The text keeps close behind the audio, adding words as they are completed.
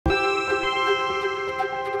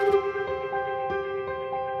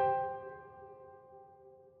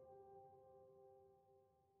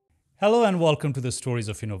Hello and welcome to the Stories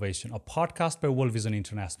of Innovation, a podcast by World Vision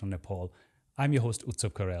International Nepal. I'm your host,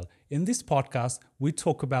 Utsav Karel. In this podcast, we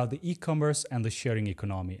talk about the e-commerce and the sharing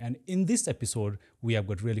economy. And in this episode, we have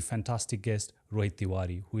got really fantastic guest, Rohit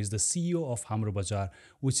Tiwari, who is the CEO of Hamro Bazaar,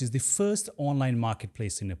 which is the first online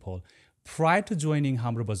marketplace in Nepal. Prior to joining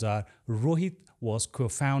Hamro Bazaar, Rohit was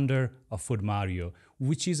co-founder of Foodmario,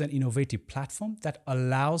 which is an innovative platform that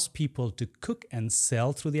allows people to cook and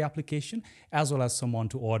sell through the application, as well as someone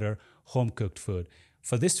to order home-cooked food.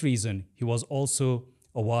 For this reason, he was also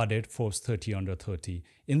awarded Forbes 30 under 30.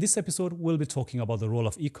 In this episode, we'll be talking about the role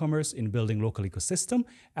of e-commerce in building local ecosystem,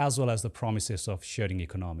 as well as the promises of sharing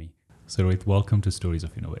economy. So Rohit, welcome to Stories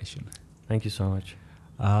of Innovation. Thank you so much.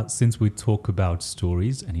 Since we talk about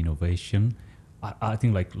stories and innovation, I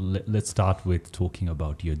think let's start with talking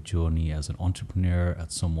about your journey as an entrepreneur,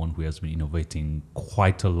 as someone who has been innovating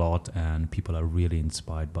quite a lot and people are really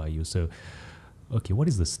inspired by you. So, okay, what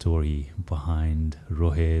is the story behind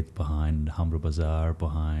Rohit, behind Hamro Bazaar,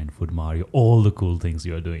 behind Foodmario, all the cool things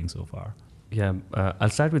you are doing so far? Yeah, I'll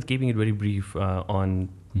start with keeping it very brief on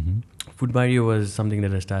Foodmario was something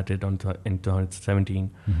that I started in 2017.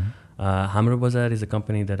 Hamro Bazaar is a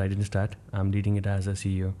company that I didn't start. I'm leading it as a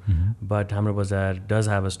CEO. But Hamro Bazaar does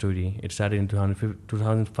have a story. It started in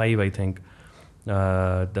 2005, I think.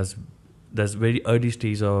 That's very early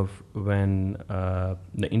stage of when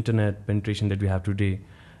the internet penetration that we have today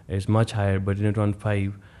is much higher. But in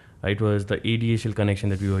 2005, it was the ADSL connection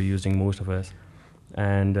that we were using, most of us.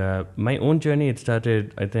 And my own journey, it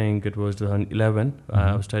started, I think it was 2011.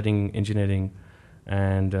 I was studying engineering,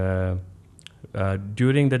 and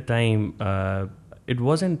during that time, it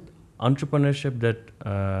wasn't entrepreneurship that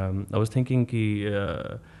I was thinking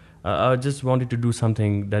I just wanted to do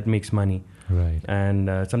something that makes money, right? And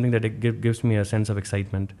something that gives me a sense of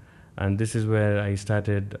excitement. And this is where I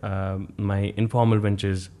started my informal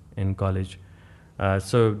ventures in college.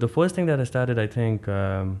 So the first thing that I started, I think,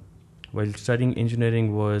 while studying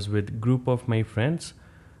engineering was with a group of my friends.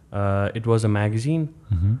 It was a magazine.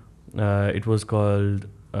 It was called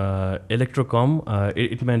Electrocom.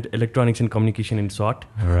 It meant electronics and communication in short.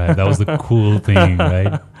 Right, that was the cool thing,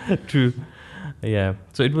 right? True. Yeah.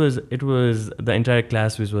 So it was the entire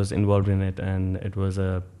class which was involved in it, and it was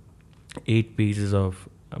 8 pages of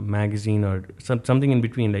a magazine or something in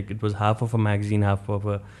between. Like it was half of a magazine, half of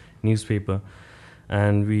a newspaper,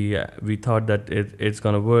 and we thought that it's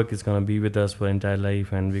gonna work. It's gonna be with us for entire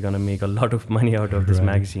life, and we're gonna make a lot of money out of this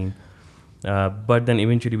magazine. But then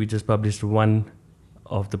eventually we just published one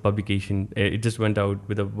of the publication. It just went out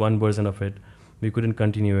with one version of it. We couldn't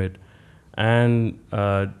continue it. And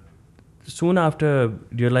soon after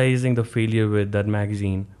realizing the failure with that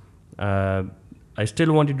magazine, I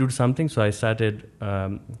still wanted to do something, so I started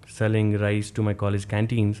selling rice to my college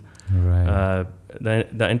canteens. Right.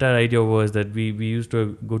 The entire idea was that we used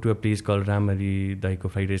to go to a place called Ramari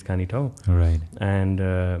Daiko Fried Rice Khani Thau. Right. And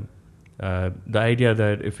the idea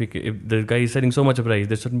that if the guy is selling so much of rice,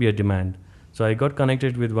 there shouldn't be a demand. So I got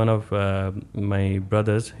connected with one of my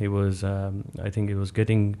brothers. He was, I think he was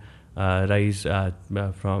getting rice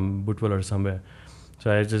from Butwal or somewhere.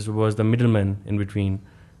 So I just was the middleman in between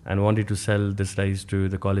and wanted to sell this rice to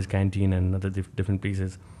the college canteen and other different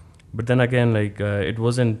places. But then again, it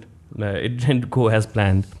wasn't, it didn't go as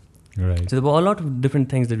planned. Right. So there were a lot of different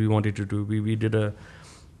things that we wanted to do. We did a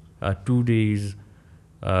 2 days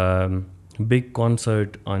big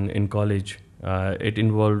concert in college. It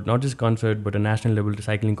involved not just concert, but a national level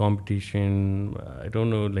cycling competition. I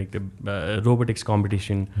don't know, like the robotics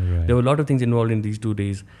competition. Right. There were a lot of things involved in these 2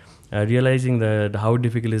 days. Realizing that how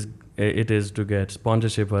difficult it is to get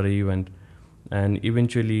sponsorship for an event, and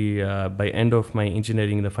eventually by end of my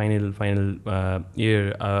engineering, the final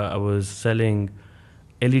year, I was selling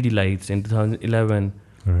LED lights in 2011.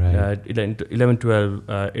 Right.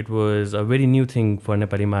 11-12. It was a very new thing for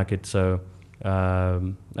Nepali market. So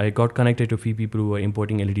I got connected to a few people who were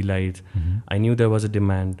importing LED lights. I knew there was a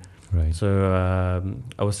demand. Right. So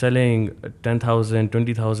I was selling 10,000,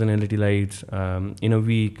 20,000 LED lights in a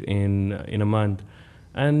week, in a month.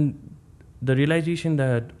 And the realization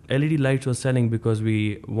that LED lights was selling because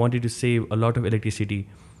we wanted to save a lot of electricity.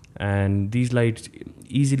 And these lights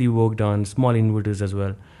easily worked on small inverters as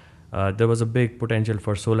well. There was a big potential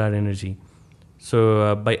for solar energy.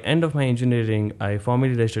 So by end of my engineering, I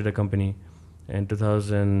formally registered a company in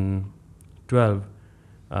 2012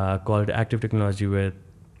 called Active Technology with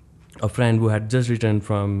a friend who had just returned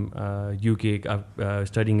from UK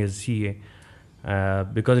studying as CA.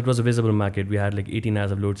 Because it was a visible market, we had like 18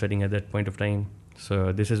 hours of load setting at that point of time.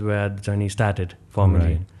 So this is where the journey started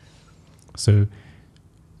formally. Right. So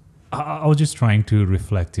I was just trying to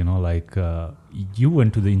reflect, you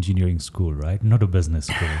went to the engineering school, right? Not a business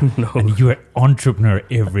school. No. And you were entrepreneur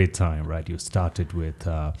every time, right? You started with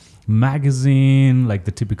magazine, like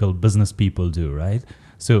the typical business people do, right?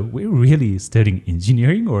 So were you really studying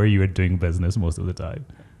engineering, or you were doing business most of the time?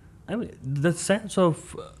 I mean, the sense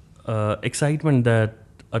of excitement that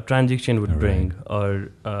a transaction would bring, or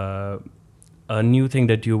a new thing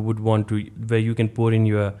that you would want to, where you can pour in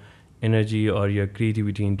your energy or your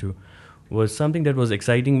creativity into, was something that was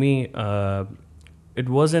exciting me. It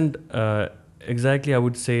wasn't exactly, I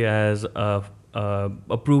would say, as a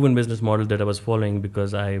proven business model that I was following,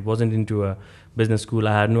 because I wasn't into a business school.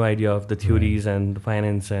 I had no idea of the theories and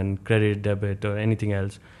finance and credit, debit, or anything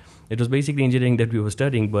else. It was basically engineering that we were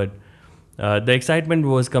studying, but the excitement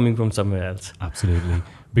was coming from somewhere else. Absolutely.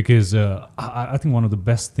 Because I think one of the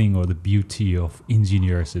best thing or the beauty of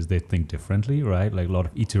engineers is they think differently, right? Like a lot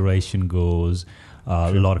of iteration goes,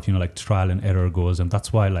 a lot of, like trial and error goes. And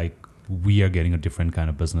that's why like we are getting a different kind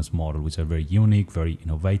of business model, which are very unique, very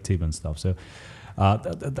innovative and stuff. So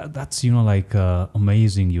that's,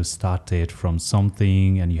 amazing. You started from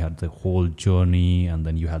something and you had the whole journey, and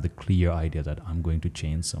then you had the clear idea that I'm going to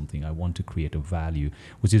change something. I want to create a value,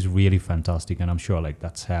 which is really fantastic. And I'm sure like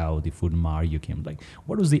that's how the Foodmario came. Like,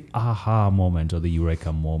 what was the aha moment or the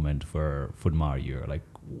eureka moment for Foodmario? Like,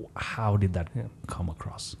 how did that come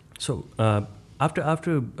across? So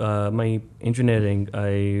after my engineering,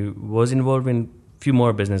 I was involved in few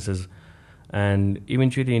more businesses. And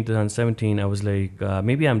eventually in 2017, I was like,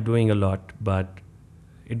 maybe I'm doing a lot, but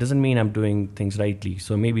it doesn't mean I'm doing things rightly.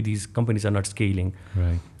 So maybe these companies are not scaling.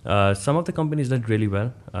 Right. Some of the companies did really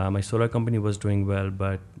well. My solar company was doing well,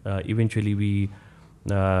 but eventually we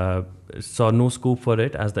saw no scope for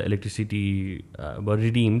it as the electricity were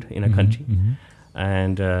redeemed in a country.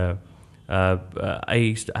 And I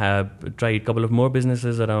tried a couple of more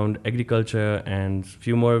businesses around agriculture and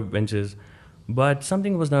few more ventures. But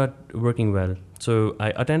something was not working well. So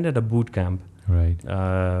I attended a boot camp. Right.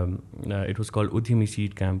 It was called Udhimi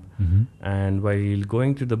Seed Camp. And while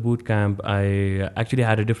going to the boot camp, I actually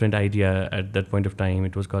had a different idea at that point of time.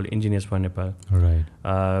 It was called Engineers for Nepal. Right.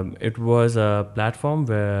 It was a platform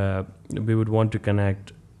where we would want to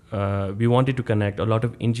connect. We wanted to connect a lot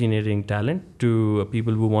of engineering talent to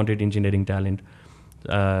people who wanted engineering talent.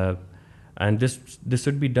 And this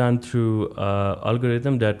would be done through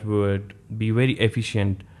algorithm that would be very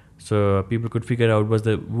efficient, so people could figure out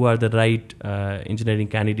who are the right engineering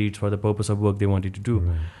candidates for the purpose of work they wanted to do.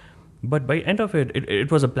 Right. But by end of it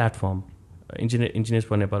was a platform. Engineers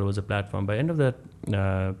for Nepal was a platform. By end of that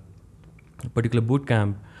particular boot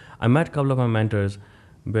camp, I met a couple of my mentors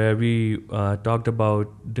where we talked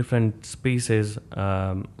about different spaces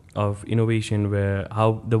of innovation, where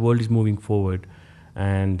how the world is moving forward,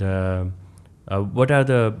 and what are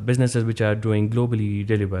the businesses which are doing globally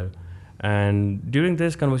really well. And during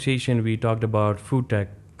this conversation, we talked about food tech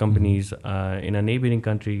companies in our neighboring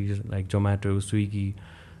countries like Zomato, Swiggy,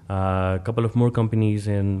 a couple of more companies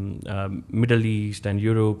in Middle East and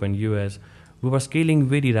Europe and US who were scaling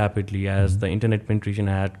very rapidly as the internet penetration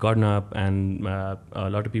had gotten up, and a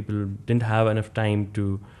lot of people didn't have enough time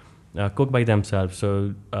to cook by themselves.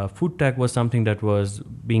 So food tech was something that was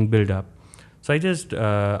being built up. So I just,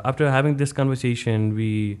 after having this conversation,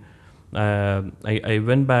 I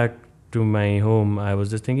went back to my home. I was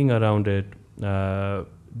just thinking around it.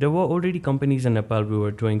 There were already companies in Nepal who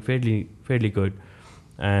were doing fairly good,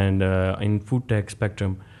 and in food tech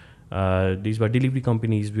spectrum, these were delivery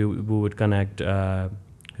companies who would connect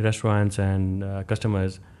restaurants and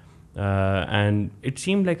customers, and it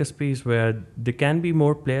seemed like a space where there can be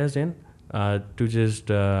more players in to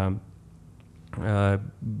just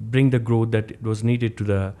bring the growth that was needed to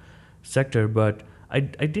the sector. But I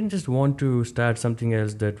didn't just want to start something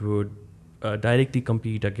else that would directly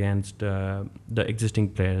compete against the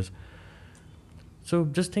existing players. So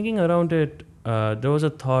just thinking around it, there was a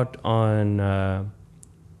thought on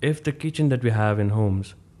if the kitchen that we have in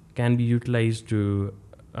homes can be utilized to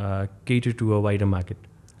cater to a wider market,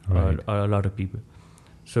 Right. or a lot of people.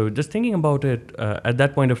 So just thinking about it, at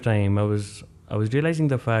that point of time, I was realizing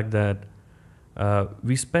the fact that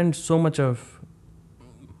we spend so much of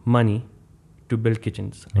money to build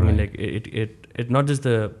kitchens. I mean, like it not just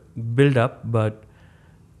the build up, but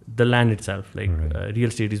the land itself. Like real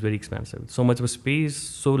estate is very expensive. So much of space,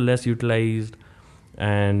 so less utilized,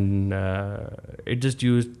 and it just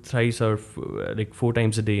used thrice or like 4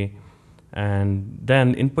 times a day. And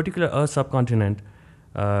then, in particular, our subcontinent,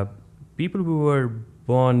 people who were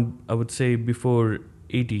born, I would say, before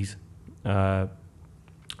 80s,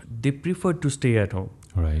 they preferred to stay at home.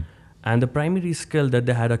 Right. And the primary skill that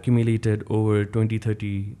they had accumulated over 20,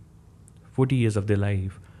 30 40 years of their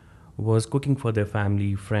life was cooking for their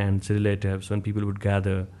family, friends, relatives when people would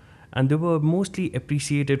gather. And they were mostly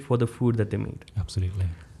appreciated for the food that they made. Absolutely.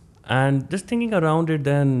 And just thinking around it,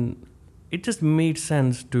 then it just made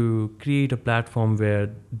sense to create a platform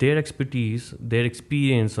where their expertise, their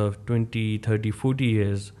experience of 20, 30, 40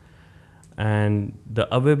 years, and the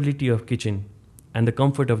availability of kitchen and the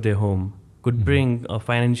comfort of their home could bring a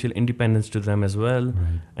financial independence to them as well,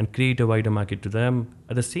 and create a wider market to them.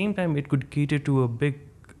 At the same time, it could cater to a big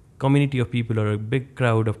community of people or a big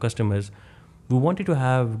crowd of customers who wanted to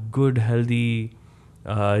have good, healthy,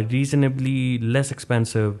 reasonably less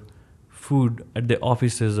expensive food at their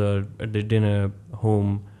offices or at their dinner,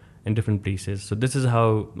 home, in different places. So this is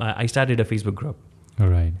how I started a Facebook group. All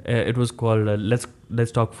right. It was called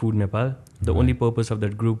Let's Talk Food Nepal. The only purpose of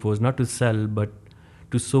that group was not to sell, but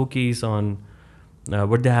to showcase on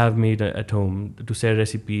what they have made at home, to share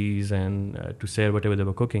recipes and to share whatever they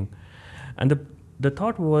were cooking. And the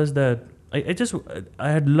thought was that I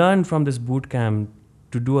had learned from this boot camp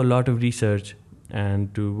to do a lot of research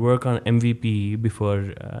and to work on MVP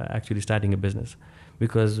before actually starting a business.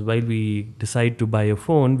 Because while we decide to buy a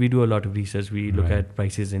phone, we do a lot of research. We look at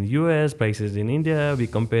prices in US, prices in India, we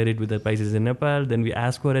compare it with the prices in Nepal, then we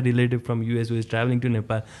ask for a relative from US who is traveling to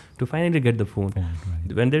Nepal to finally get the phone.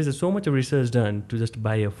 When there's so much of research done to just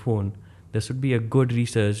buy a phone, there should be a good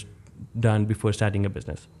research done before starting a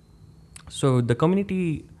business. So the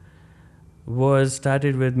community was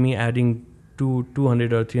started with me adding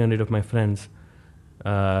 200 or 300 of my friends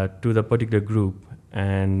to the particular group,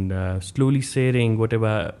 and slowly sharing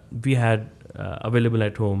whatever we had available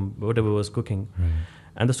at home, whatever was cooking.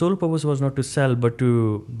 And the sole purpose was not to sell, but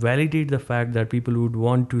to validate the fact that people would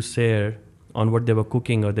want to share on what they were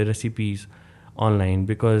cooking or their recipes online,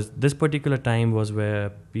 because this particular time was where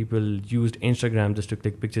people used Instagram just to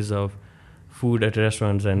click pictures of food at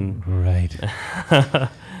restaurants and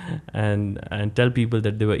and tell people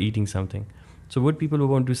that they were eating something. So would people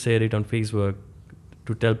want to share it on Facebook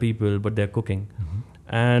to tell people what they're cooking?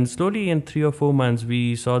 And slowly in 3 or 4 months,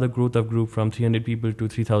 we saw the growth of group from 300 people to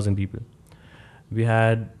 3,000 people. We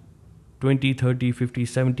had 20, 30, 50,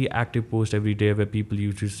 70 active posts every day where people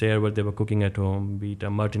used to share what they were cooking at home, be it a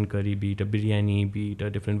mutton curry, be it a biryani, be it a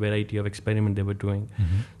different variety of experiment they were doing.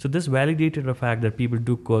 So this validated the fact that people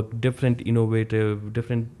do cook different, innovative,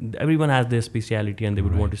 different, everyone has their speciality and they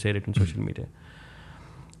would want to share it on social media.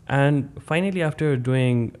 And finally, after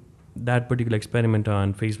doing that particular experiment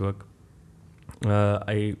on Facebook,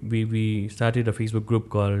 we started a Facebook group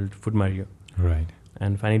called Foodmario.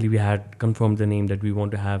 And finally, we had confirmed the name that we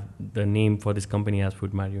want to have the name for this company as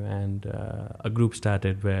Foodmario. And a group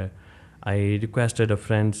started where I requested a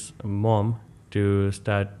friend's mom to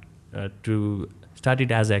start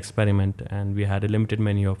it as an experiment. And we had a limited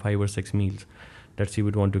menu of 5 or 6 meals that she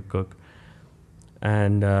would want to cook.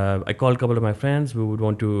 And I called a couple of my friends who would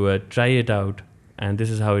want to try it out. And this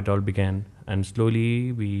is how it all began. And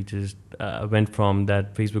slowly we just went from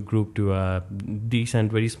that Facebook group to a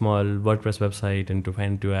decent, very small WordPress website, and to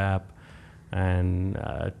find to app, and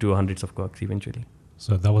to hundreds of cooks eventually.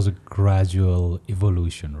 So that was a gradual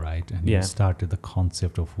evolution, right? And you started the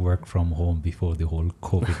concept of work from home before the whole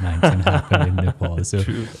COVID-19 happened in Nepal. So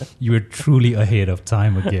you were truly ahead of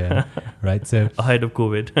time again, right? So ahead of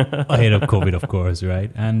COVID. Ahead of COVID, of course, right?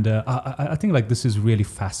 And I think like this is really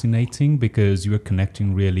fascinating because you are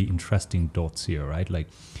connecting really interesting dots here, right? Like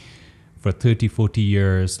for 30, 40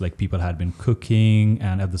 years, like people had been cooking,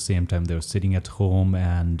 and at the same time they were sitting at home,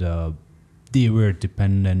 and they were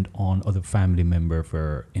dependent on other family member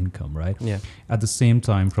for income, right? Yeah. At the same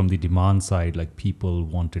time, from the demand side, like people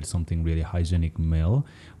wanted something really hygienic meal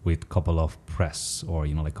with couple of press or,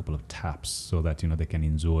 like couple of taps so that, they can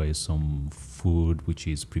enjoy some food which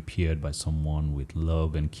is prepared by someone with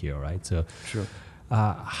love and care, right? So sure.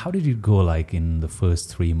 How did it go like in the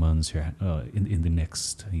first 3 months here, in the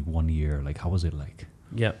next 1 year? Like, how was it like?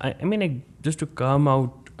 Yeah, I mean, just to come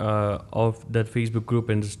out of that Facebook group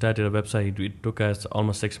and started a website, it took us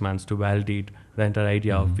almost 6 months to validate the entire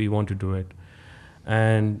idea of we want to do it.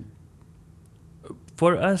 And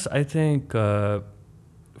for us, I think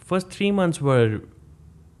first 3 months were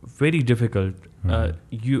very difficult.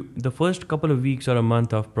 The first couple of weeks or a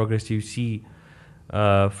month of progress you see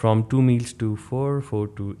from 2 meals to 4, 4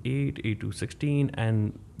 to 8, 8 to 16,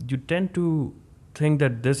 and you tend to think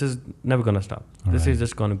that this is never going to stop. This is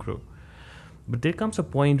just going to grow. But there comes a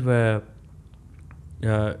point where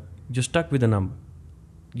you're stuck with a number.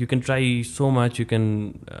 You can try so much. You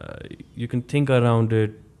can think around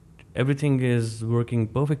it. Everything is working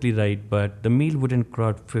perfectly right, but the meal wouldn't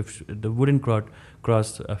cross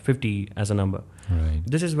 50 as a number. Right.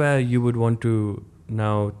 This is where you would want to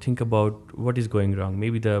now think about what is going wrong.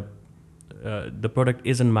 Maybe the product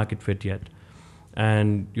isn't market fit yet,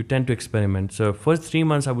 and you tend to experiment. So first 3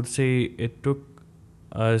 months, I would say it took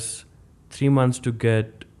us 3 months to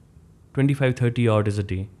get 25, 30 orders a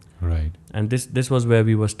day. Right. And this was where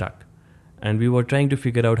we were stuck. And we were trying to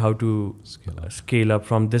figure out how to scale up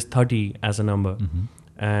from this 30 as a number. Mm-hmm.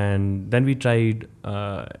 And then we tried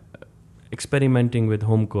experimenting with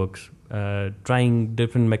home cooks, trying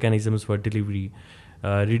different mechanisms for delivery,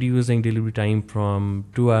 reducing delivery time from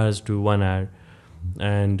 2 hours to 1 hour.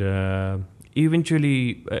 And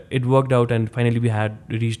eventually it worked out, and finally we had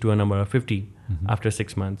reached to a number of 50 after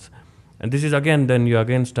 6 months. And this is again, then you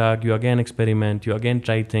again stuck, you again experiment, you again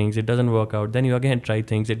try things, it doesn't work out, then you again try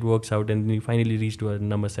things, it works out, and you finally reach to a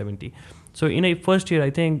number 70. So in a first year,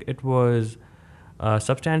 I think it was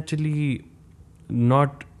substantially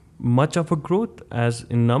not much of a growth as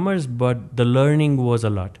in numbers, but the learning was a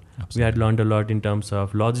lot. Absolutely. We had learned a lot in terms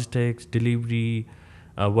of logistics, delivery,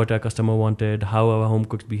 what our customer wanted, how our home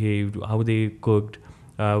cooks behaved, how they cooked,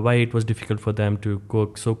 why it was difficult for them to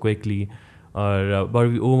cook so quickly, or were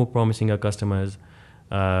we over-promising our customers,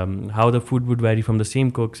 how the food would vary from the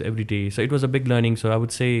same cooks every day. So it was a big learning. So I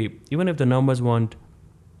would say even if the numbers weren't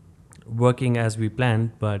working as we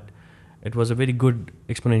planned, but it was a very good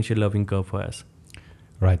exponential learning curve for us.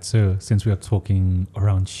 Right. So since we are talking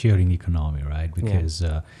around sharing economy, right? Because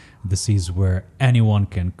this is where anyone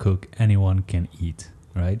can cook, anyone can eat,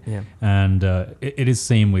 right? Yeah. And it is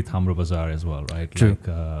same with Hamro Bazaar as well, right? True. Like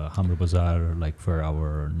Hamro Bazaar, like for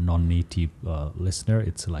our non-native listener,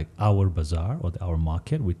 it's like our bazaar or our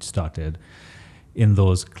market, which started in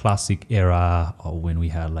those classic era when we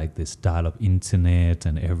had like this dial-up internet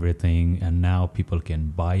and everything, and now people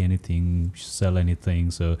can buy anything, sell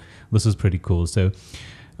anything. So this is pretty cool. So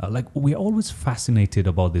like we're always fascinated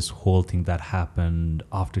about this whole thing that happened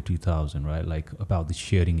after 2000, right? Like about the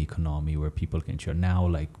sharing economy where people can share. Now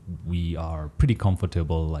like we are pretty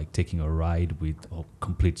comfortable like taking a ride with a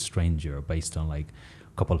complete stranger based on like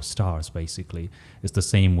a couple of stars basically. It's the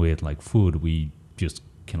same with like food. We just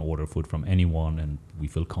can order food from anyone and we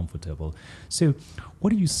feel comfortable. So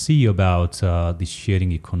what do you see about the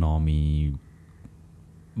sharing economy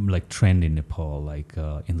like trend in Nepal, like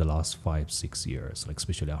in the last 5-6 years, like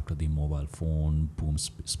especially after the mobile phone boom,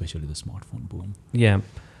 especially the smartphone boom? Yeah,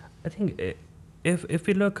 I think if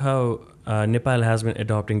we look how Nepal has been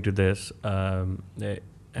adopting to this,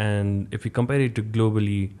 and if we compare it to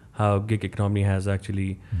globally how gig economy has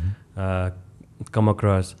actually come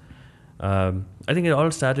across, I think it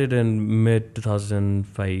all started in mid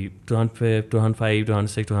 2005,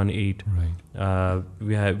 2006, 2008. Right.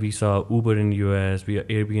 We saw Uber in the US,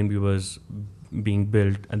 Airbnb was being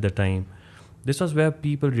built at the time. This was where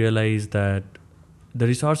people realized that the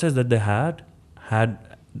resources that they had a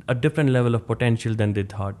different level of potential than they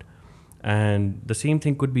thought. And the same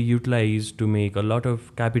thing could be utilized to make a lot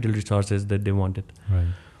of capital resources that they wanted. Right.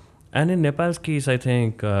 And in Nepal's case, I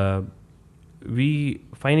think we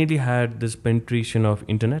finally had this penetration of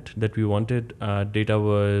internet that we wanted. Data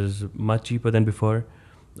was much cheaper than before.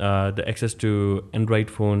 The access to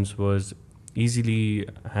Android phones was easily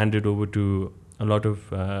handed over to a lot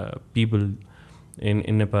of people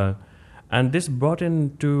in Nepal. And this brought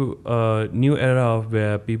into a new era of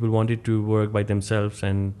where people wanted to work by themselves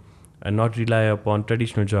and not rely upon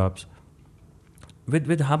traditional jobs. With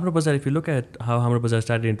Hamro Bazaar, if you look at how Hamro Bazaar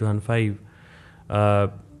started in 2005,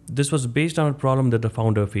 this was based on a problem that the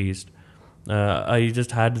founder faced. I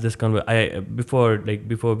just had this before I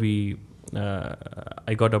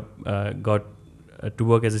got to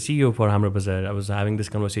work as a CEO for Hamro Bazaar. I was having this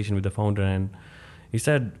conversation with the founder, and he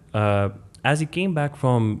said as he came back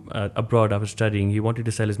from abroad after studying, he wanted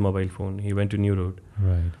to sell his mobile phone. He went to New Road,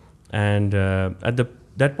 right? And at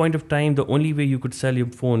that point of time, the only way you could sell your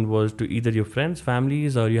phone was to either your friends,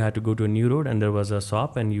 families, or you had to go to a New Road, and there was a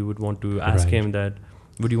shop, and you would want to ask him that,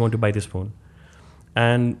 would you want to buy this phone?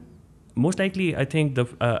 And most likely, I think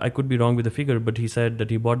I could be wrong with the figure, but he said that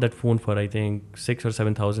he bought that phone for I think 6,000 or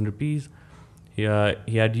 7,000 rupees. He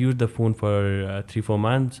had used the phone for 3-4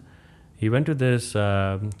 months. He went to this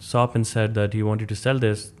shop and said that he wanted to sell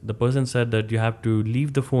this. The person said that you have to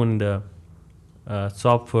leave the phone in the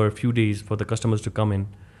shop for a few days for the customers to come in,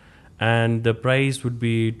 and the price would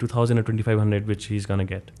be 2,000 or 2,500, which he's gonna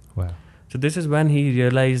get. Wow. So this is when he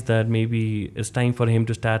realized that maybe it's time for him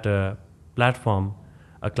to start a platform,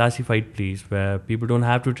 a classified place where people don't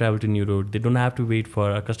have to travel to New Road. They don't have to wait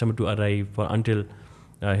for a customer to arrive until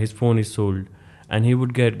his phone is sold, and he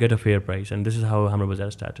would get a fair price. And this is how Hamro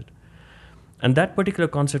Bazaar started. And that particular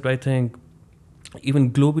concept, I think,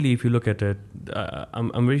 even globally, if you look at it,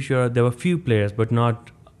 I'm very sure there were few players, but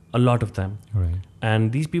not a lot of them. Right.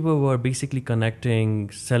 And these people were basically connecting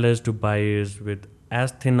sellers to buyers with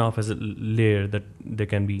as thin of as a layer that they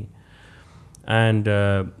can be. And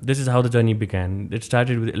this is how the journey began. It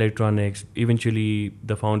started with electronics. Eventually,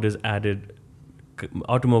 the founders added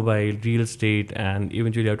automobile, real estate, and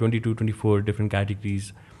eventually 22, 24 different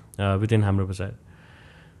categories within Hamra Bazaar.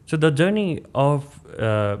 So the journey of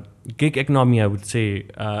gig economy, I would say,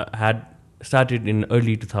 had started in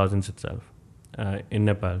early 2000s itself in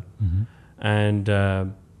Nepal. Mm-hmm.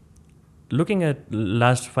 And looking at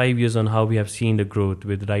last 5 years on how we have seen the growth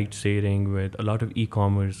with ride sharing, with a lot of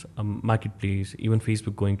e-commerce, marketplace, even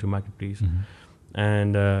Facebook going to marketplace. Mm-hmm.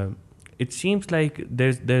 And it seems like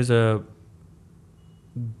there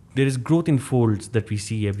is growth in folds that we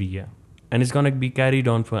see every year. And it's going to be carried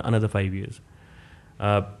on for another 5 years.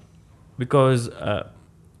 Because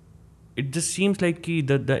it just seems like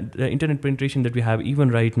the internet penetration that we have even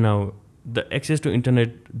right now, the access to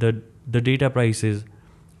internet, the data prices,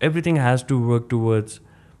 everything has to work towards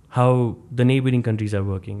how the neighboring countries are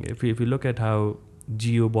working. If you look at how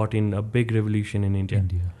Jio brought in a big revolution in India.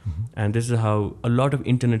 Mm-hmm. And this is how a lot of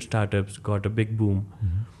internet startups got a big boom.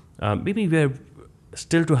 Mm-hmm. Maybe we're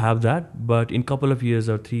still to have that, but in a couple of years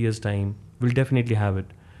or 3 years' time, we'll definitely have it.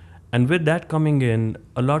 And with that coming in,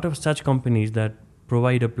 a lot of such companies that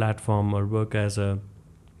provide a platform or work as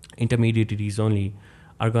intermediaries only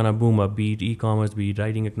are going to boom up, be it e-commerce, be it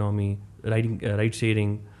riding economy, ride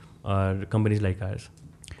sharing, or companies like ours.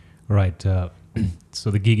 Right.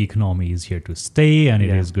 So the gig economy is here to stay, and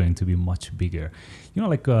it is going to be much bigger. You know,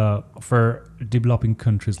 like for developing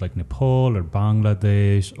countries like Nepal or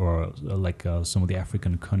Bangladesh or like some of the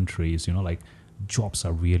African countries, you know, like jobs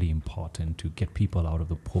are really important to get people out of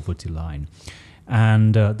the poverty line.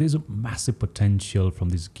 And there's a massive potential from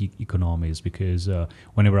these gig economies because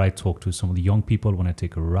whenever I talk to some of the young people, when I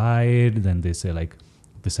take a ride, then they say like,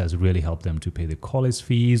 this has really helped them to pay their college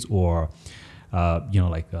fees, or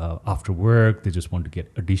after work they just want to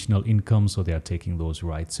get additional income, so they are taking those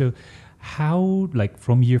rides. So how, like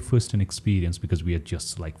from your first-hand experience, because we are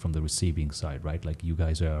just like from the receiving side, right? Like you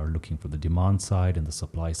guys are looking for the demand side and the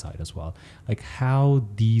supply side as well. Like how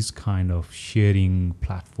these kind of sharing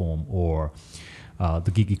platform or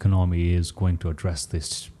the gig economy is going to address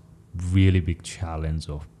this really big challenge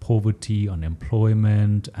of poverty,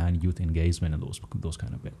 unemployment, and youth engagement, and those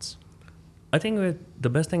kind of bits. I think the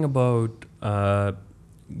best thing about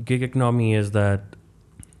gig economy is that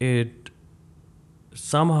it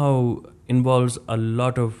somehow involves a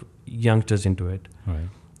lot of youngsters into it.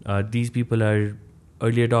 Right. These people are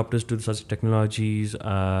early adopters to such technologies.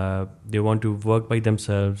 They want to work by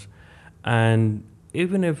themselves, and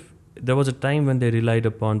even if there was a time when they relied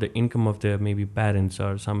upon the income of their maybe parents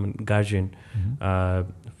or some guardian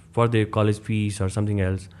for their college fees or something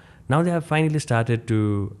else, now they have finally started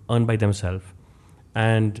to earn by themselves.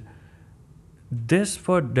 And this,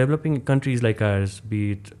 for developing countries like ours,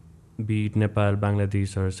 be it Nepal,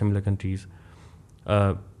 Bangladesh, or similar countries,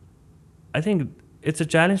 I think it's a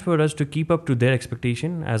challenge for us to keep up to their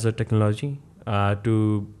expectation as a technology,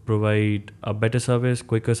 to provide a better service,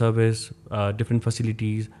 quicker service, different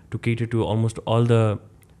facilities to cater to almost all the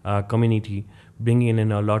community, bringing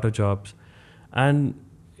in a lot of jobs. And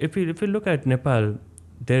if we look at Nepal,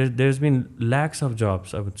 there's been lakhs of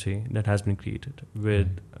jobs, I would say, that has been created with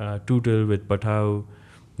Tootle, with Pathao,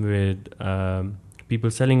 with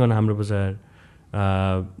people selling on Hamra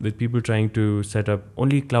Bazaar, with people trying to set up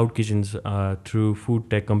only cloud kitchens through food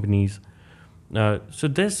tech companies. So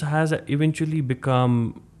this has eventually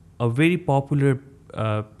become a very popular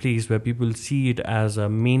place where people see it as a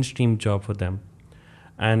mainstream job for them.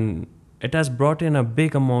 And it has brought in a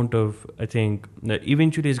big amount of, I think, that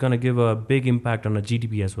eventually is going to give a big impact on the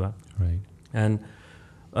GDP as well. Right. And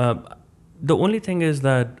the only thing is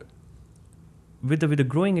that with the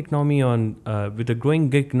growing economy with the growing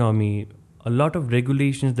gig economy, a lot of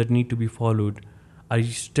regulations that need to be followed are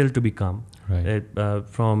still to become. Right.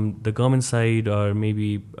 From the government side, or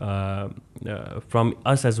maybe from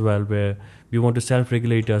us as well, where we want to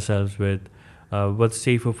self-regulate ourselves with what's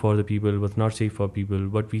safer for the people, what's not safe for people,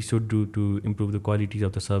 what we should do to improve the quality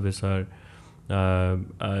of the service, or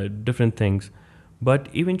different things. But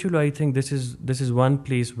eventually, I think this is one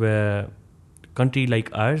place where country like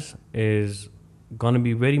ours is going to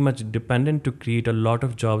be very much dependent to create a lot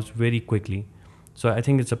of jobs very quickly. So I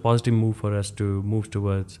think it's a positive move for us to move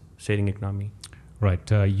towards sharing economy.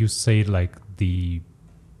 Right. You say like the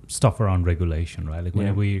stuff around regulation, right? Like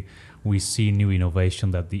when we see new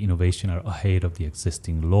innovation, that the innovation are ahead of the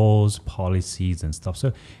existing laws, policies, and stuff.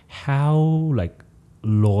 So how like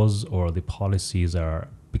laws or the policies are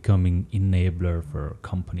becoming enabler for a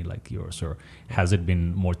company like yours, or has it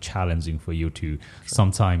been more challenging for you to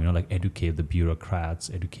sometime, like educate the bureaucrats,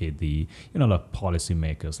 educate the, like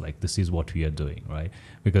policymakers, like this is what we are doing, right?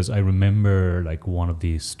 Because I remember like one of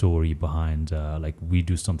the story behind like we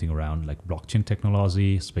do something around like blockchain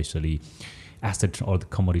technology, especially asset or the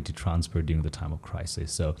commodity transfer during the time of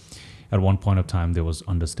crisis. So at one point of time, there was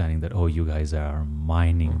understanding that, oh, you guys are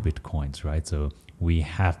mining Bitcoins, right? So we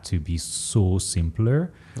have to be so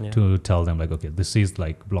simpler to tell them like, okay, this is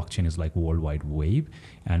like blockchain is like World Wide Web,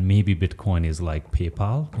 and maybe Bitcoin is like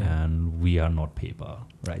PayPal, and we are not PayPal,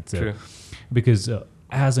 right? So, True. because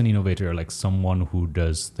as an innovator, like someone who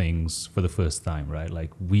does things for the first time, right?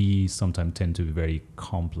 Like we sometimes tend to be very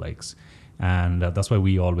complex. And that's why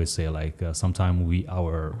we always say like sometimes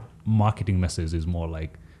our marketing message is more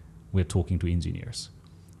like we're talking to engineers,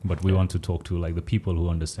 but we want to talk to like the people who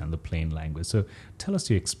understand the plain language. So tell us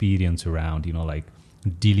your experience around, like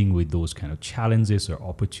dealing with those kind of challenges or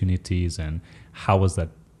opportunities, and how was that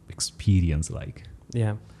experience like?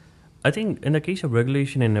 Yeah, I think in the case of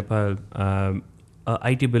regulation in Nepal,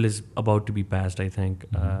 IT bill is about to be passed, I think.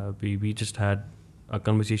 We just had a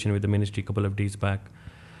conversation with the ministry a couple of days back.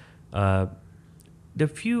 The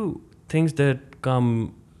few things that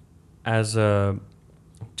come as a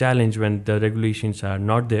challenge when the regulations are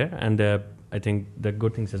not there, and I think the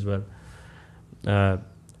good things as well.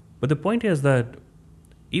 But the point is that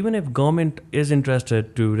even if government is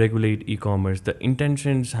interested to regulate e-commerce, the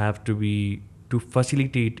intentions have to be to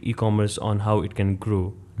facilitate e-commerce on how it can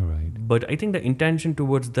grow. Right. But I think the intention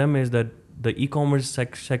towards them is that the e-commerce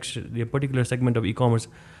section, the particular segment of e-commerce,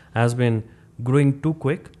 has been growing too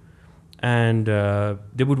quick, and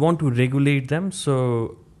they would want to regulate them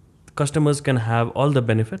so customers can have all the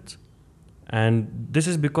benefits. And this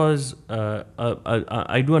is because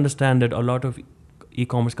I do understand that a lot of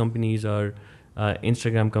e-commerce companies or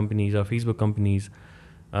Instagram companies or Facebook companies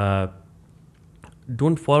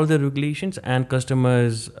don't follow the regulations and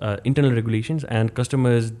customers, internal regulations, and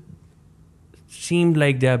customers seem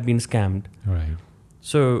like they have been scammed. Right.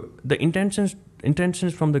 So the intentions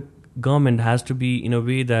from the government has to be in a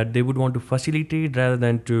way that they would want to facilitate rather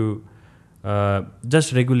than to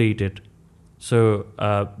just regulate it. So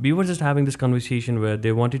we were just having this conversation where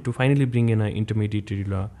they wanted to finally bring in an intermediary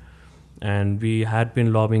law, and we had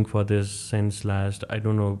been lobbying for this since last, I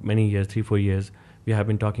don't know, many years, 3-4 years. We have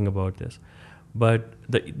been talking about this, but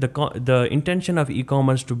the intention of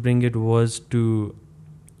e-commerce to bring it was to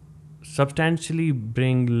substantially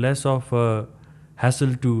bring less of a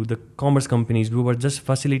hassle to the commerce companies who were just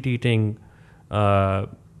facilitating a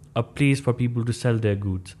place for people to sell their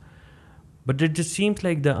goods. But it just seems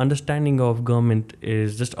like the understanding of government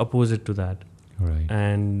is just opposite to that. Right.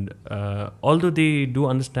 And although they do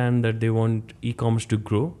understand that they want e-commerce to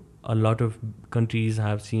grow, a lot of countries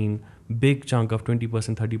have seen big chunk of 20%,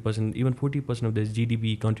 30%, even 40% of their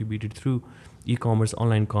GDP contributed through e-commerce,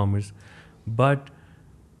 online commerce. But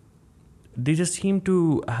they just seem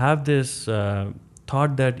to have this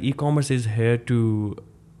thought that e-commerce is here to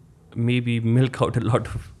maybe milk out a lot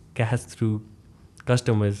of cash through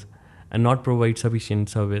customers and not provide sufficient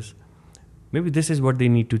service. Maybe this is what they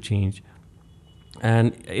need to change.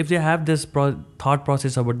 And if they have this thought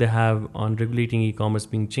process of what they have on regulating e-commerce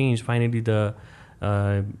being changed, finally the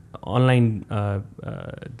online,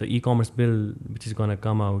 the e-commerce bill which is going to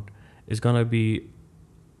come out is going to be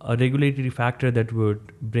a regulatory factor that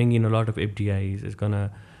would bring in a lot of FDIs. It's going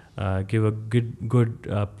to give a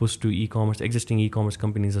good push to e-commerce, existing e-commerce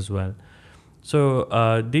companies as well.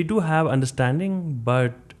 So they do have understanding,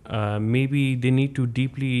 but maybe they need to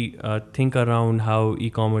deeply think around how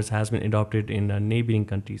e-commerce has been adopted in neighboring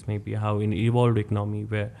countries, maybe how in evolved economy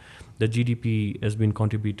where the GDP has been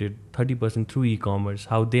contributed 30% through e-commerce,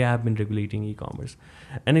 how they have been regulating e-commerce.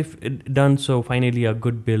 And if it done so, finally a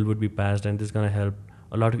good bill would be passed, and this is going to help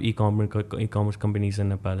a lot of e-commerce companies in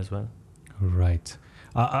Nepal as well. Right.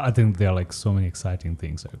 I think there are like so many exciting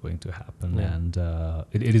things that are going to happen, and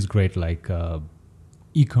it is great. Like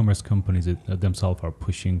e-commerce companies themselves are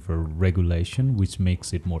pushing for regulation, which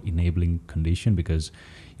makes it more enabling condition, because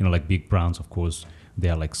like big brands, of course, they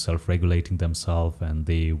are like self-regulating themselves and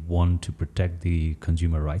they want to protect the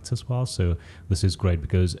consumer rights as well. So this is great,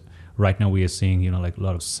 because right now we are seeing like a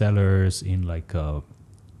lot of sellers in like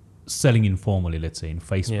selling informally, let's say in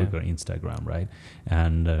Facebook or Instagram, right?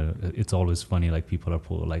 And it's always funny, like people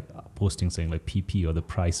are posting saying like PP or the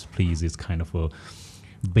price please is kind of a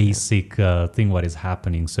basic thing what is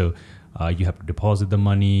happening. So you have to deposit the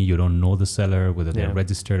money, you don't know the seller, whether they're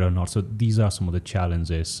registered or not. So these are some of the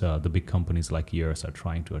challenges the big companies like yours are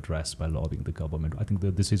trying to address by lobbying the government. I think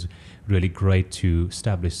that this is really great to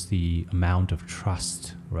establish the amount of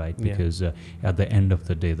trust right? Because at the end of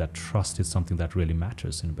the day, that trust is something that really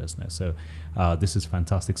matters in business. So this is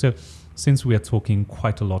fantastic. So since we are talking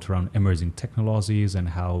quite a lot around emerging technologies and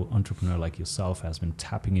how entrepreneur like yourself has been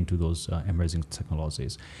tapping into those emerging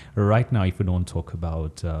technologies, right now, if we don't talk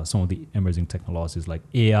about some of the emerging technologies like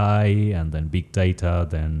AI and then big data,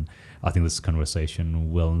 then I think this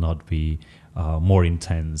conversation will not be more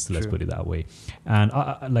intense, let's put it that way. And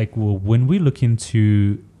when we look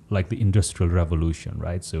into like the industrial revolution,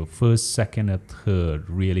 right? So first, second, and third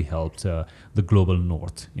really helped the global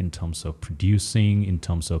north in terms of producing, in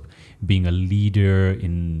terms of being a leader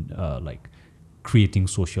in like creating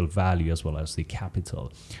social value as well as the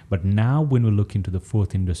capital. But now when we look into the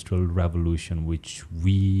fourth industrial revolution, which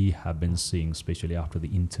we have been seeing, especially after the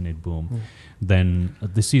internet boom, then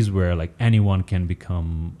this is where like anyone can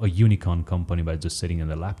become a unicorn company by just sitting in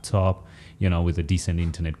the laptop, with a decent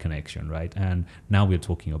internet connection, right? And now we're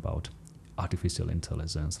talking about artificial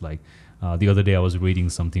intelligence. Like the other day I was reading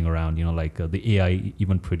something around, the AI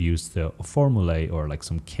even produced a formula or like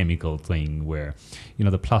some chemical thing where,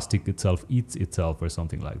 the plastic itself eats itself or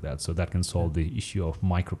something like that. So that can solve the issue of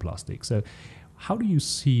microplastic. So how do you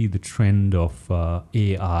see the trend of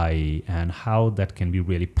AI and how that can be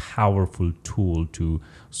really powerful tool to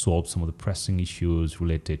solve some of the pressing issues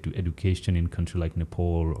related to education in country like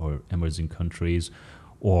Nepal or emerging countries,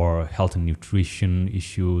 or health and nutrition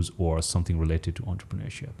issues, or something related to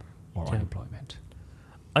entrepreneurship or unemployment?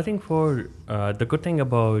 I think for the good thing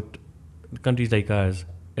about countries like ours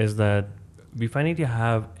is that we finally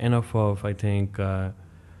have enough of, I think,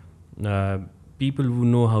 people who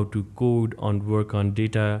know how to code and work on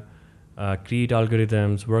data, create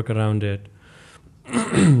algorithms, work around it.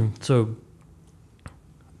 So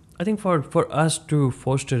I think for us to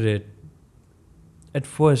foster it, at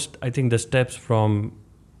first, I think the steps from,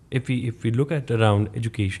 if we look at around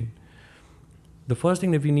education, the first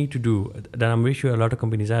thing that we need to do, that I'm very sure a lot of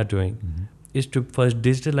companies are doing, is to first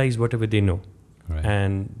digitalize whatever they know,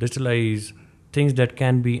 and digitalize things that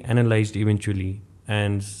can be analyzed eventually.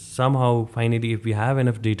 And somehow, finally, if we have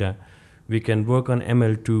enough data, we can work on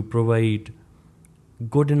ML to provide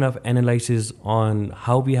good enough analysis on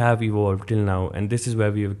how we have evolved till now, and this is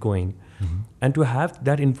where we are going. And to have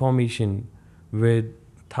that information with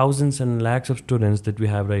thousands and lakhs of students that we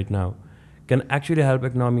have right now can actually help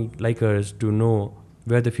economy like ours to know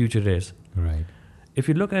where the future is. Right. If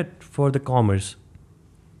you look at for the commerce,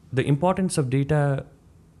 the importance of data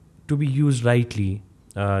to be used rightly,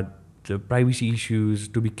 the privacy issues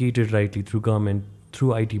to be catered rightly through government,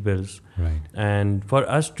 through IT bills. Right. And for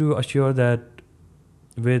us to assure that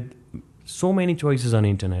with so many choices on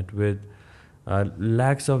internet, with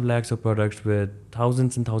lakhs of products, with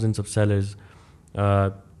thousands and thousands of sellers,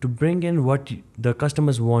 to bring in what the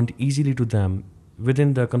customers want easily to them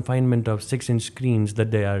within the confinement of 6-inch screens that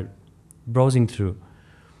they are browsing through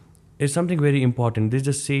is something very important. This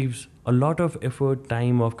just saves a lot of effort,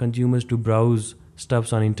 time of consumers to browse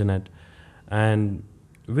stuffs on internet. And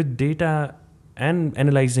with data and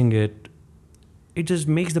analyzing it, it just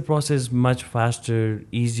makes the process much faster,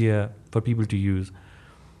 easier for people to use.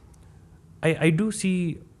 I do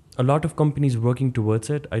see a lot of companies working towards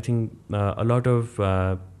it. I think a lot of,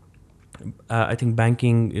 I think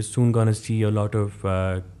banking is soon going to see a lot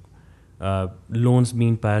of loans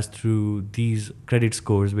being passed through these credit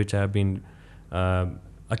scores, which have been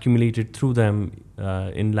accumulated through them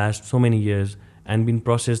in last so many years and been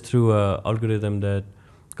processed through an algorithm that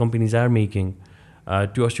companies are making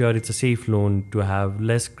to assure it's a safe loan, to have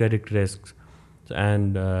less credit risks.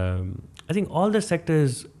 And I think all the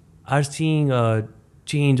sectors are seeing a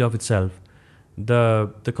change of itself.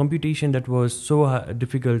 The computation that was so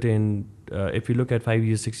difficult in, if you look at 5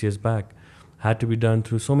 years, 6 years back, had to be done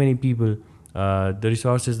through so many people. The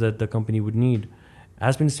resources that the company would need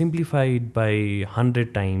has been simplified by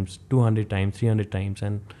 100 times, 200 times, 300 times.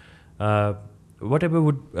 And whatever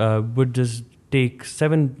would just take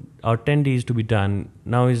 7 or 10 days to be done,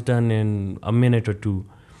 now is done in a minute or two.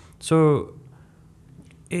 So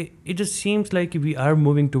it just seems like we are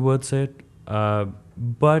moving towards it.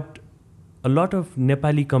 But a lot of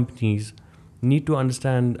Nepali companies need to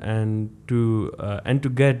understand and to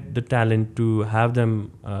get the talent to have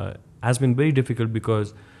them has been very difficult,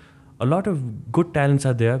 because a lot of good talents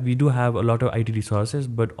are there. We do have a lot of IT resources,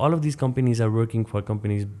 but all of these companies are working for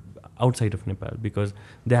companies outside of Nepal because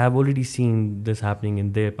they have already seen this happening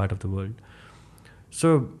in their part of the world.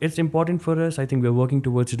 So it's important for us. I think we're working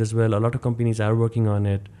towards it as well. A lot of companies are working on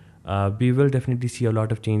it. We will definitely see a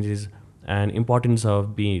lot of changes and importance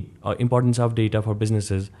of data for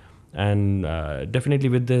businesses. And definitely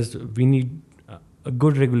with this, we need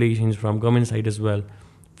good regulations from government side as well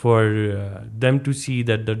for them to see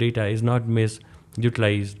that the data is not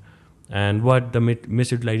misutilized and what the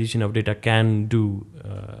misutilization of data can do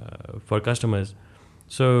for customers.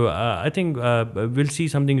 So I think we'll see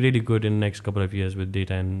something really good in the next couple of years with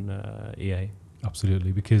data and AI.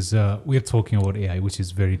 Absolutely, because we are talking about AI, which is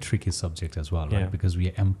very tricky subject as well, right? Yeah. Because we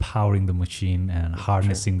are empowering the machine and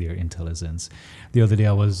harnessing their intelligence. The other day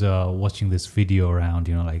I was watching this video around,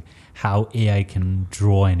 like how AI can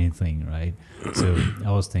draw anything, right? So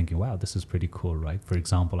I was thinking, wow, this is pretty cool, right? For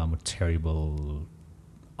example, I'm a terrible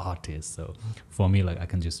artist, so for me, like I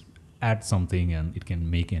can just add something and it can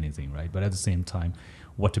make anything, right? But at the same time,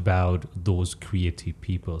 what about those creative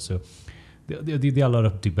people? So there are a lot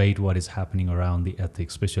of debate what is happening around the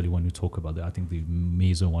ethics, especially when you talk about I think the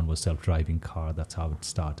major one was self-driving car. That's how it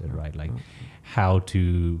started, right? Like how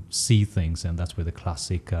to see things, and that's where the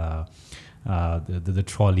classic the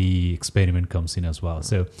trolley experiment comes in as well.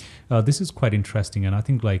 So this is quite interesting, and I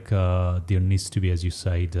think like there needs to be, as you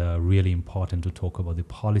said, really important to talk about the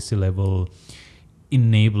policy level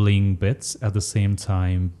enabling bits at the same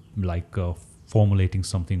time, like formulating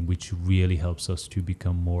something which really helps us to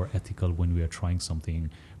become more ethical when we are trying something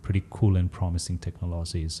pretty cool and promising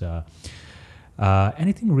technologies.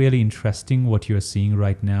 Anything really interesting what you're seeing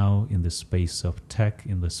right now in the space of tech,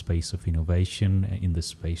 in the space of innovation, in the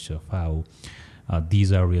space of how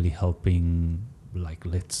these are really helping, like,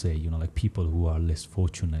 let's say, like people who are less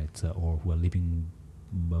fortunate or who are living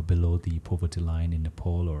below the poverty line in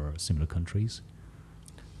Nepal or similar countries?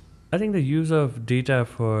 I think the use of data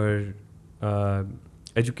for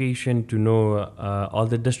education to know all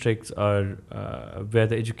the districts are where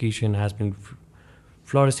the education has been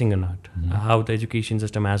flourishing or not, how the education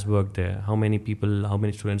system has worked there, how many people, how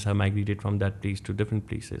many students have migrated from that place to different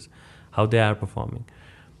places, how they are performing.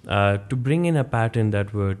 To bring in a pattern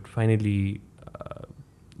that would finally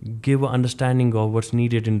give an understanding of what's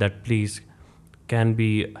needed in that place can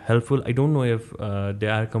be helpful. I don't know if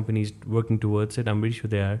there are companies working towards it. I'm pretty sure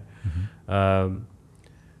they are.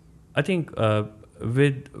 I think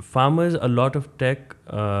with farmers, a lot of tech,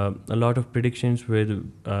 a lot of predictions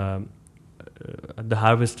with the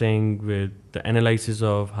harvesting, with the analysis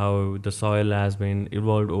of how the soil has been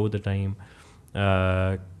evolved over the time.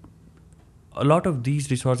 A lot of these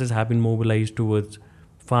resources have been mobilized towards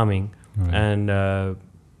farming, right. And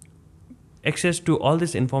access to all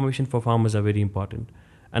this information for farmers are very important.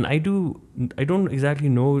 And I don't exactly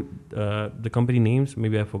know the company names.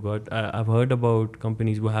 Maybe I forgot. I've heard about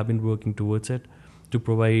companies who have been working towards it to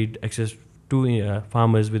provide access to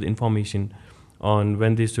farmers with information on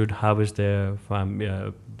when they should harvest their farm,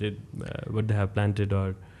 what they have planted,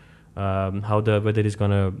 or how the weather is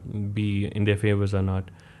gonna be in their favors or not.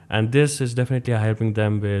 And this is definitely helping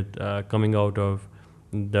them with coming out of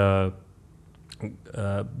the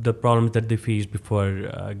problems that they face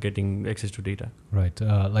before getting access to data. Right.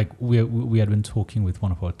 Like we had been talking with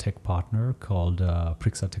one of our tech partner called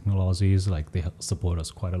Prixa Technologies. Like they support us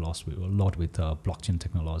quite a lot with blockchain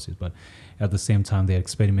technologies, but at the same time they're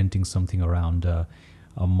experimenting something around a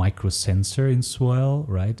micro sensor in soil,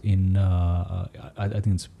 right? In I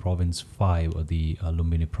think it's province 5 or the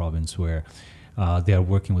Lumbini province, where they are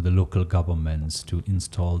working with the local governments to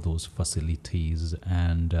install those facilities,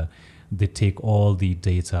 and they take all the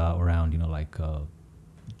data around, like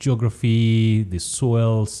geography, the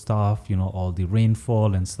soil stuff, all the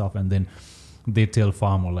rainfall and stuff, and then they tell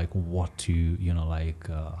farmer like what to,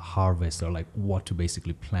 harvest, or like what to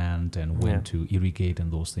basically plant and when to irrigate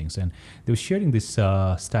and those things. And they were sharing this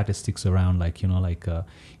statistics around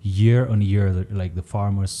year on year, like the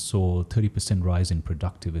farmers saw 30% rise in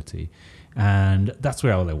productivity. And that's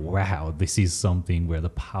where I was like, wow, this is something where the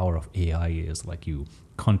power of AI is. Like you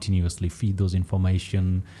continuously feed those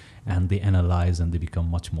information and they analyze and they become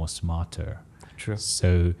much more smarter. True.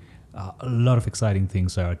 So a lot of exciting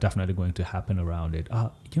things are definitely going to happen around it. I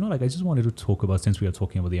just wanted to talk about, since we are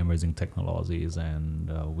talking about the emerging technologies, and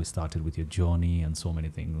we started with your journey and so many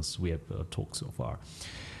things we have talked so far.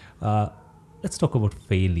 Let's talk about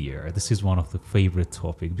failure. This is one of the favorite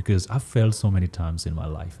topics because I've failed so many times in my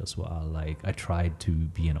life as well. Like I tried to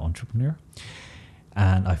be an entrepreneur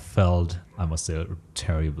and I failed, I must say,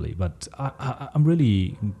 terribly. But I'm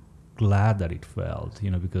really glad that it failed,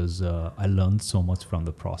 because I learned so much from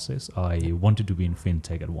the process. I wanted to be in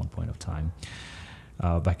fintech at one point of time.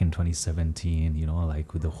 Back in 2017,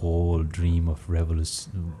 like with the whole dream of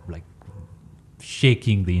revolution, like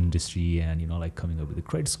shaking the industry and, like coming up with the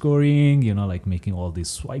credit scoring, like making all this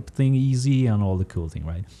swipe thing easy and all the cool thing,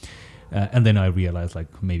 right? And then I realized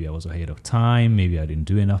like maybe I was ahead of time, maybe I didn't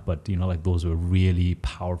do enough, but like those were really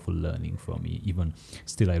powerful learning for me. Even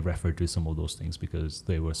still, I refer to some of those things because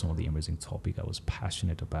they were some of the emerging topic I was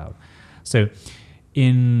passionate about. So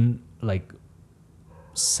in like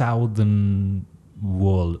southern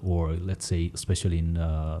world, or let's say especially in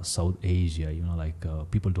South Asia,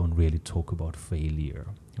 people don't really talk about failure,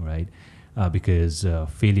 right? Because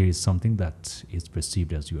failure is something that is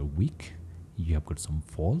perceived as you are weak, you have got some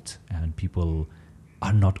fault, and people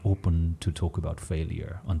are not open to talk about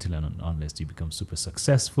failure until and unless you become super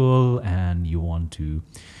successful and you want to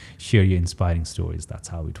share your inspiring stories. That's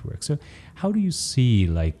how it works. So how do you see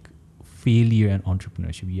like failure and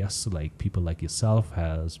entrepreneurship? Yes, like people like yourself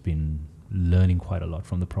has been learning quite a lot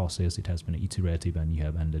from the process. It has been iterative and you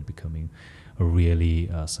have ended becoming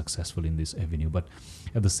really successful in this avenue. But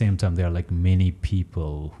at the same time, there are like many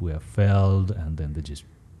people who have failed and then they just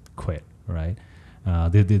quit, right?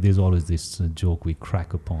 There's always this joke we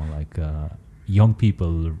crack upon, like young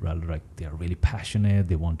people, like they are really passionate,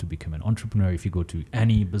 they want to become an entrepreneur. If you go to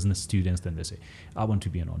any business students, then they say, I want to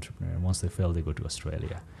be an entrepreneur. And once they fail, they go to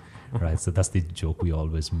Australia. Right, so that's the joke we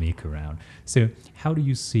always make around. So how do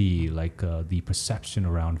you see like the perception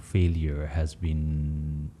around failure has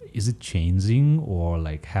been, is it changing, or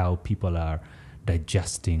like how people are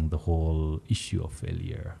digesting the whole issue of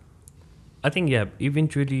failure? I think, yeah,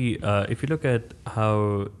 eventually, if you look at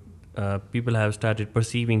how people have started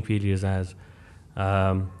perceiving failures as,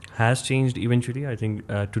 has changed eventually. I think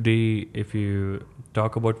today, if you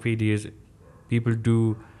talk about failures, people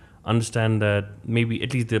do understand that maybe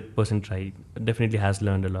at least the person tried, definitely has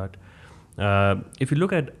learned a lot. If you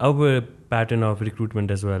look at our pattern of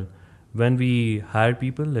recruitment as well, when we hire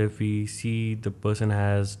people, if we see the person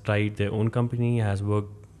has tried their own company, has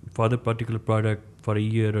worked for the particular product for a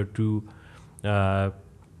year or two,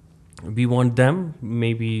 we want them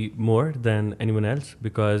maybe more than anyone else,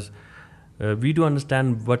 because we do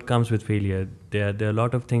understand what comes with failure. There are a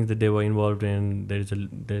lot of things that they were involved in.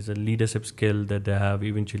 There's a leadership skill that they have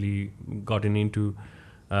eventually gotten into.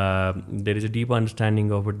 There is a deep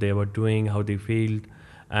understanding of what they were doing, how they failed,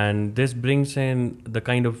 and this brings in the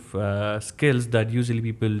kind of skills that usually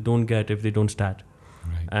people don't get if they don't start.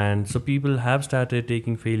 Right. And so people have started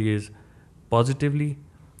taking failures positively,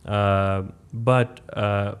 but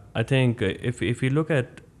I think if you look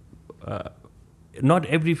at not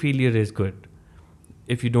every failure is good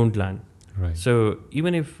if you don't learn. Right. So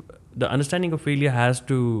even if the understanding of failure has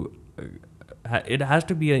to, it has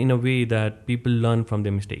to be in a way that people learn from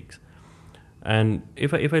their mistakes. And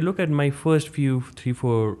if I look at my first few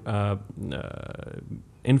 3-4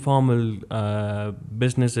 informal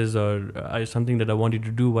businesses or something that I wanted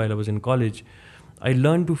to do while I was in college, I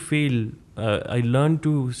learned to fail. I learned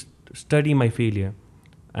to study my failure,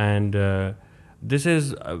 and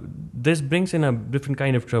this brings in a different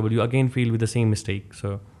kind of trouble. You again fail with the same mistake.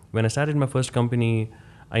 So when I started my first company,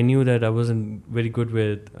 I knew that I wasn't very good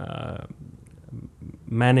with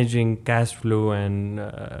managing cash flow and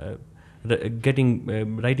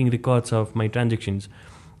writing records of my transactions.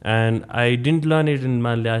 And I didn't learn it in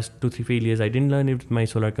my last 2-3 failures. I didn't learn it with my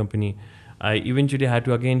solar company. I eventually had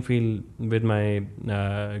to again fail with my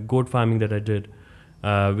goat farming that I did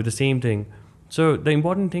with the same thing. So the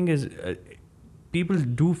important thing is people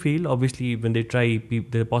do fail. Obviously, when they try,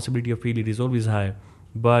 the possibility of failure is always high.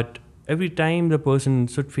 But every time the person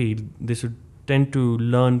should fail, they should tend to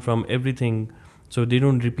learn from everything, so they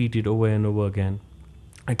don't repeat it over and over again,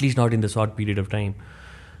 at least not in the short period of time.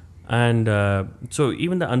 And so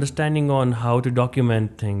even the understanding on how to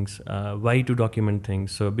document things, why to document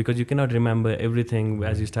things. So because you cannot remember everything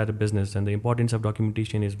as you start a business, and the importance of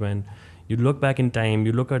documentation is when you look back in time,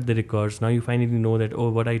 you look at the records, now you finally know that, oh,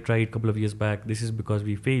 what I tried a couple of years back, this is because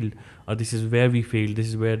we failed, or this is where we failed, this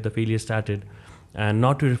is where the failure started, and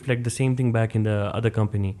not to reflect the same thing back in the other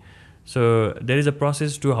company. So there is a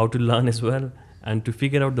process to how to learn as well, and to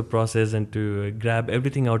figure out the process and to grab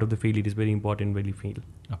everything out of the failure is very important when you fail.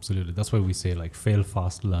 Absolutely. That's why we say like fail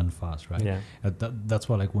fast, learn fast, right? Yeah. That's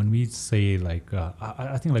why like when we say like,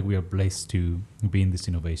 I think like we are blessed to be in this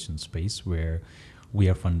innovation space where we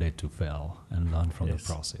are funded to fail and learn from the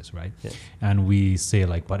process, right? Yes. And we say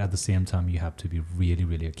like, but at the same time, you have to be really,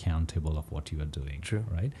 really accountable of what you are doing. True.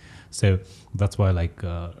 Right? So that's why like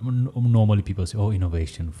normally people say, oh,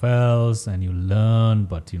 innovation fails and you learn,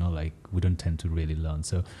 but like we don't tend to really learn.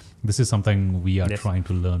 So this is something we are trying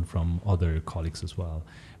to learn from other colleagues as well,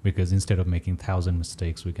 because instead of making 1,000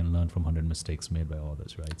 mistakes, we can learn from 100 mistakes made by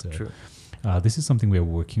others, right? So, True. This is something we are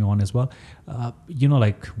working on as well.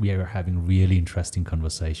 Like we are having really interesting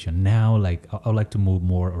conversation now. Like I would like to move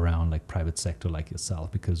more around like private sector like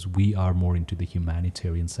yourself, because we are more into the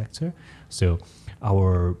humanitarian sector. So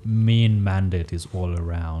our main mandate is all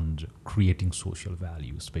around creating social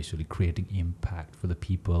value, especially creating impact for the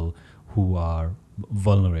people who are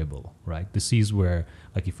vulnerable, right? This is where,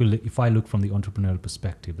 like, if I look from the entrepreneurial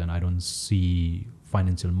perspective, then I don't see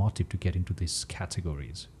financial motive to get into these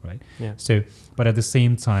categories, right? Yeah. So, but at the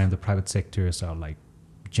same time, the private sectors are like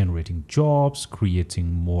generating jobs,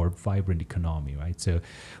 creating more vibrant economy, right? So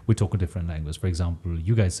we talk a different language. For example,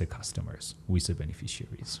 you guys say customers, we say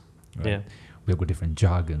beneficiaries, right? Yeah. We have got different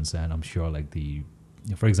jargons, and I'm sure like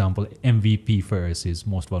for example, MVP first is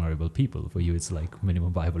most vulnerable people. For you, it's like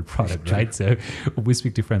minimum viable product, right? So we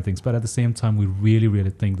speak different things, but at the same time, we really, really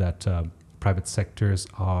think that private sectors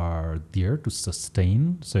are there to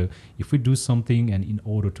sustain. So if we do something, and in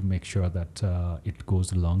order to make sure that it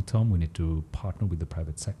goes long term, we need to partner with the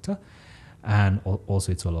private sector. And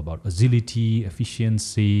also it's all about agility,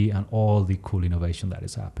 efficiency, and all the cool innovation that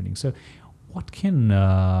is happening. So what can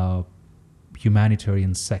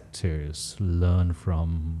humanitarian sectors learn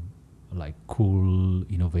from like cool,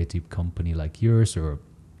 innovative company like yours, or,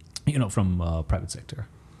 from private sector?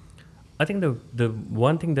 I think the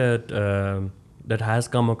one thing that that has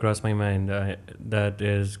come across my mind that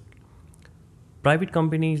is private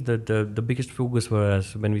companies, the biggest focus for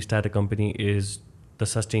us when we start a company is the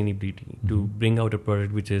sustainability, to bring out a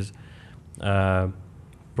product which is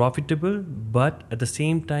profitable, but at the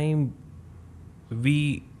same time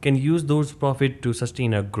we can use those profit to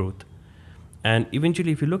sustain our growth. And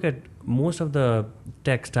eventually, if you look at most of the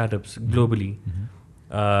tech startups globally,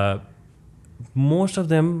 most of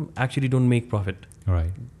them actually don't make profit.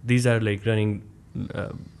 Right. These are like running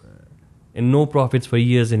in no profits for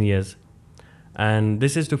years and years. And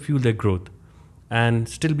this is to fuel their growth and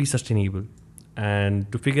still be sustainable,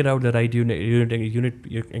 and to figure out the right unit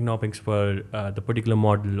economics for the particular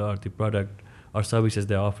model or the product or services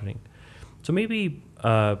they're offering. So maybe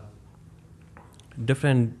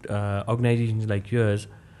different organizations like yours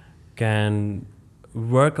can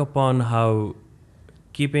work upon how,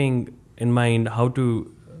 keeping in mind how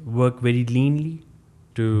to work very leanly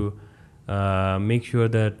to make sure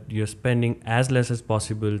that you're spending as less as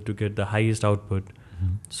possible to get the highest output.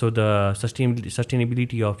 So the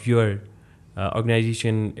sustainability of your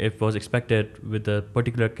organization, if was expected with a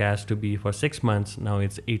particular cash to be for 6 months, now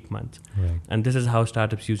it's 8 months. Right. And this is how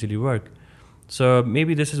startups usually work. So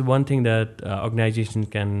maybe this is one thing that organizations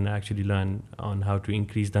can actually learn on how to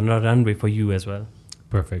increase the runway for you as well.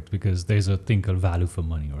 Perfect, because there's a thing called value for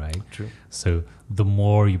money, right? True. So the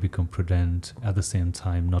more you become prudent, at the same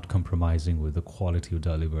time not compromising with the quality you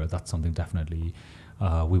deliver, that's something definitely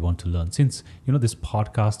we want to learn. Since, this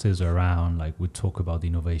podcast is around, like, we talk about the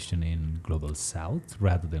innovation in Global South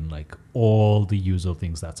rather than like all the usual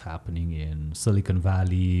things that's happening in Silicon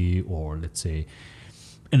Valley, or let's say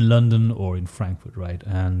in London or in Frankfurt, right?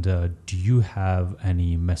 And do you have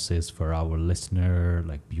any message for our listener,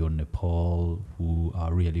 like beyond Nepal, who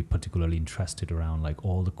are really particularly interested around like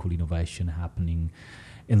all the cool innovation happening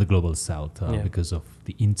in the Global South because of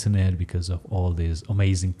the internet, because of all these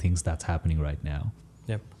amazing things that's happening right now?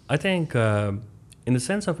 Yeah, I think in the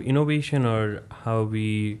sense of innovation or how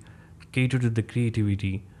we cater to the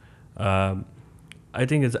creativity, I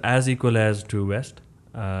think it's as equal as to West.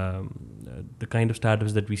 The kind of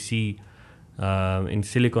startups that we see in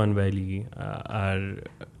Silicon Valley are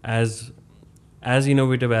as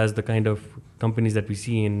innovative as the kind of companies that we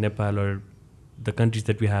see in Nepal or the countries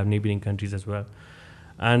that we have, neighboring countries as well.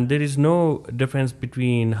 And there is no difference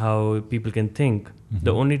between how people can think.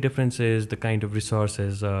 The only difference is the kind of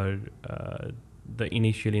resources or the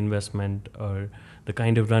initial investment or the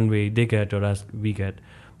kind of runway they get or as we get.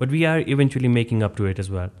 But we are eventually making up to it as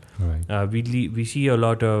well. Right. We see a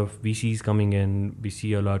lot of VCs coming in. We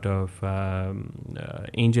see a lot of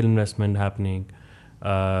angel investment happening.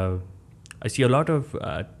 I see a lot of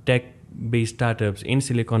tech-based startups in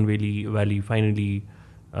Silicon Valley finally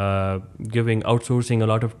outsourcing a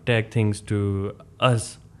lot of tech things to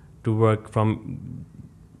us to work from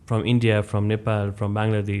India, from Nepal, from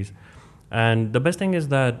Bangladesh. And the best thing is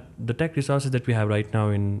that the tech resources that we have right now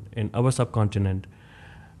in our subcontinent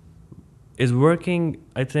is working,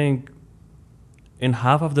 I think, in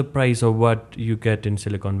half of the price of what you get in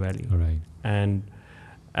Silicon Valley. Right. And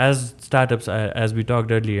as startups, as we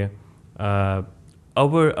talked earlier,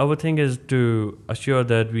 our thing is to assure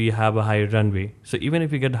that we have a high runway. So even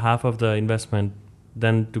if we get half of the investment,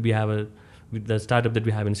 then with the startup that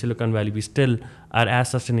we have in Silicon Valley, we still are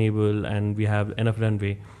as sustainable and we have enough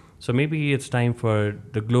runway. So maybe it's time for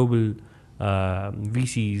the global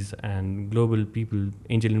VCs and global people,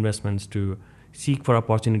 angel investments, to seek for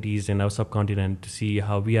opportunities in our subcontinent to see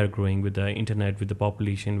how we are growing with the internet, with the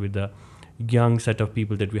population, with the young set of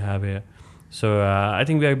people that we have here. So I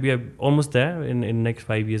think we are almost there. In next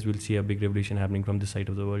 5 years, we'll see a big revolution happening from this side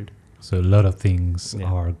of the world. So a lot of things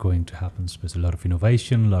are going to happen, especially a lot of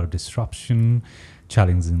innovation, a lot of disruption,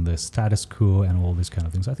 challenging the status quo and all these kind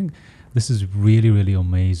of things. I think this is really, really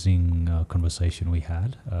amazing conversation we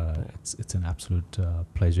had. It's an absolute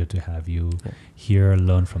pleasure to have you here,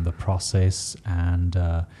 learn from the process, and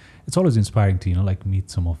it's always inspiring to meet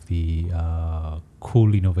some of the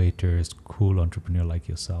cool innovators, cool entrepreneur like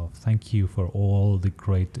yourself. Thank you for all the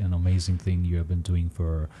great and amazing thing you have been doing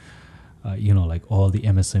for all the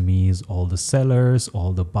MSMEs, all the sellers,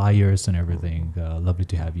 all the buyers and everything. Lovely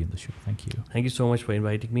to have you in the show. Thank you. Thank you so much for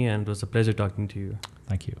inviting me, and it was a pleasure talking to you.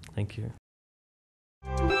 Thank you. Thank you.